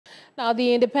Now,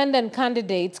 the independent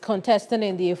candidate contesting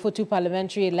in the Effutu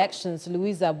parliamentary elections,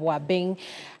 Louisa Boabing,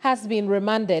 has been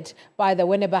remanded by the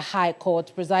Winneba High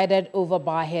Court, presided over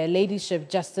by Her Ladyship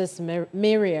Justice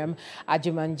Miriam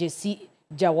Ajimanjesi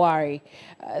Jawari.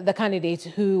 The candidate,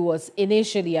 who was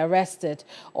initially arrested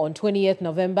on 20th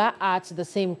November at the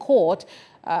same court,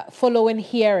 following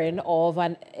hearing of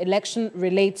an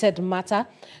election-related matter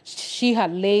she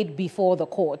had laid before the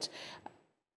court.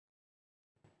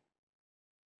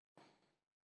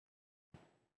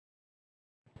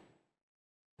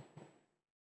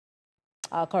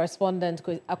 Our correspondent,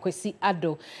 Akwesi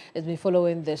Addo, has been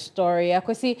following this story.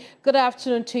 Akwesi, good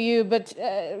afternoon to you, but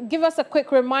give us a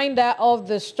quick reminder of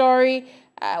the story.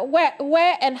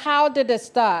 Where and how did it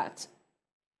start?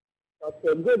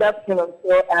 Okay, good afternoon.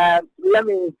 So let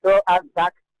me throw us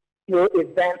back to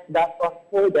events that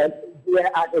unfolded here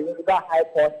at the Winneba High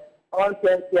Court on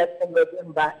 20th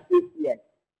November this year.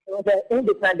 So the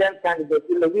independent candidate,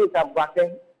 Louisa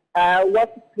Boabing, was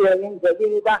clearing the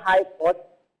Winneba High Court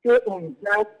to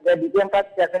injunct the December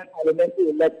 7 parliamentary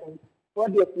election for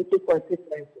the Effutu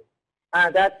constituency.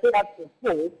 And that she had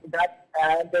proposed that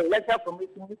the electoral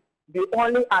commission be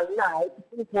only allowed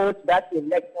to hold that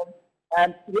election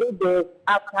 3 days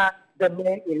after the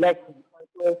main election.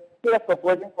 So she was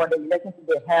proposing for the election to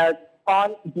be held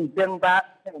on December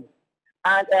 10th.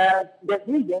 And the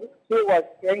reason she was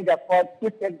saying the court to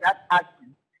take that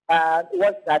action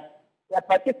was that the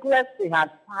particulars she had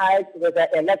filed with the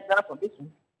electoral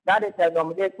commission, that is, the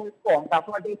nomination forms,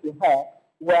 according to her,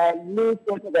 were leaked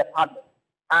into the public.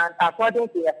 And according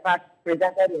to the facts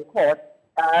presented in court,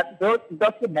 those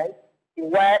documents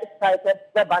were cited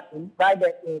verbatim by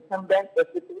the incumbent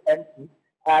Effutu MP,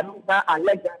 Mr.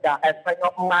 Alexander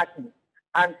Espanol Martin.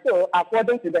 And so,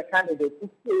 according to the candidate,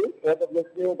 she was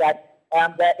obviously that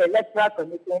the electoral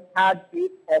commission had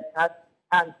these tasks.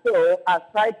 And so,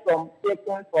 aside from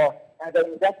taking for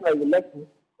the national election,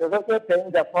 they was also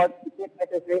saying the court to take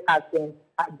necessary action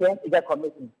against the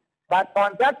commission. But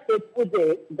on that fateful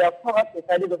day, the court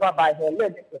decided over by Her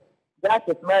Ladyship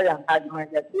Justice Miriam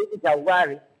Ajimanjesi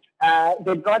Jawari,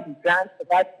 did not grant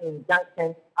that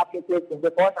injunction application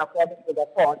because, according to the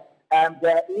court,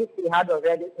 the EC had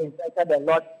already inserted the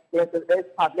law into this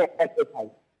public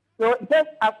exercise. So just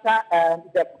after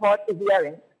the court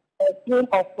hearing, a team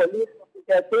of police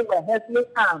officers who were heavily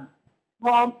armed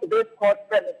stormed this court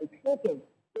premises, seeking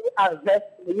to arrest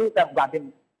Louisa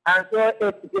Boabing. And so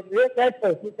it generated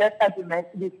a heated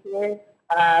argument between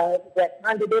the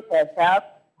candidate herself,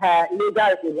 her legal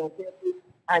representative,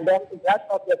 and then that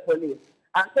of the police.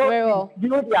 And so it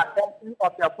drew the attention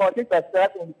of the court to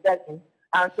serve in session.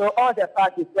 And so all the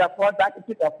parties were called back to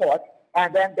the court.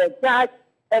 And then the judge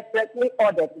expressly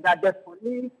ordered that the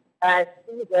police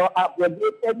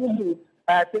obligated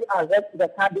to arrest the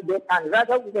candidate and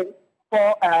rather wait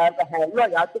for her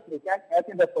lawyer to present her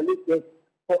in the police case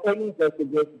for any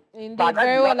investigation. Indeed,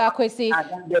 very well, Akwesi. And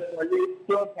then the police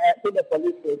took her to the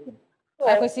police station.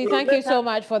 Akwesi, thank you so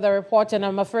much for the report, and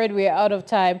I'm afraid we are out of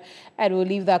time, and we'll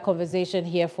leave that conversation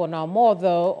here for now. More,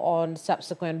 though, on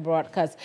subsequent broadcasts.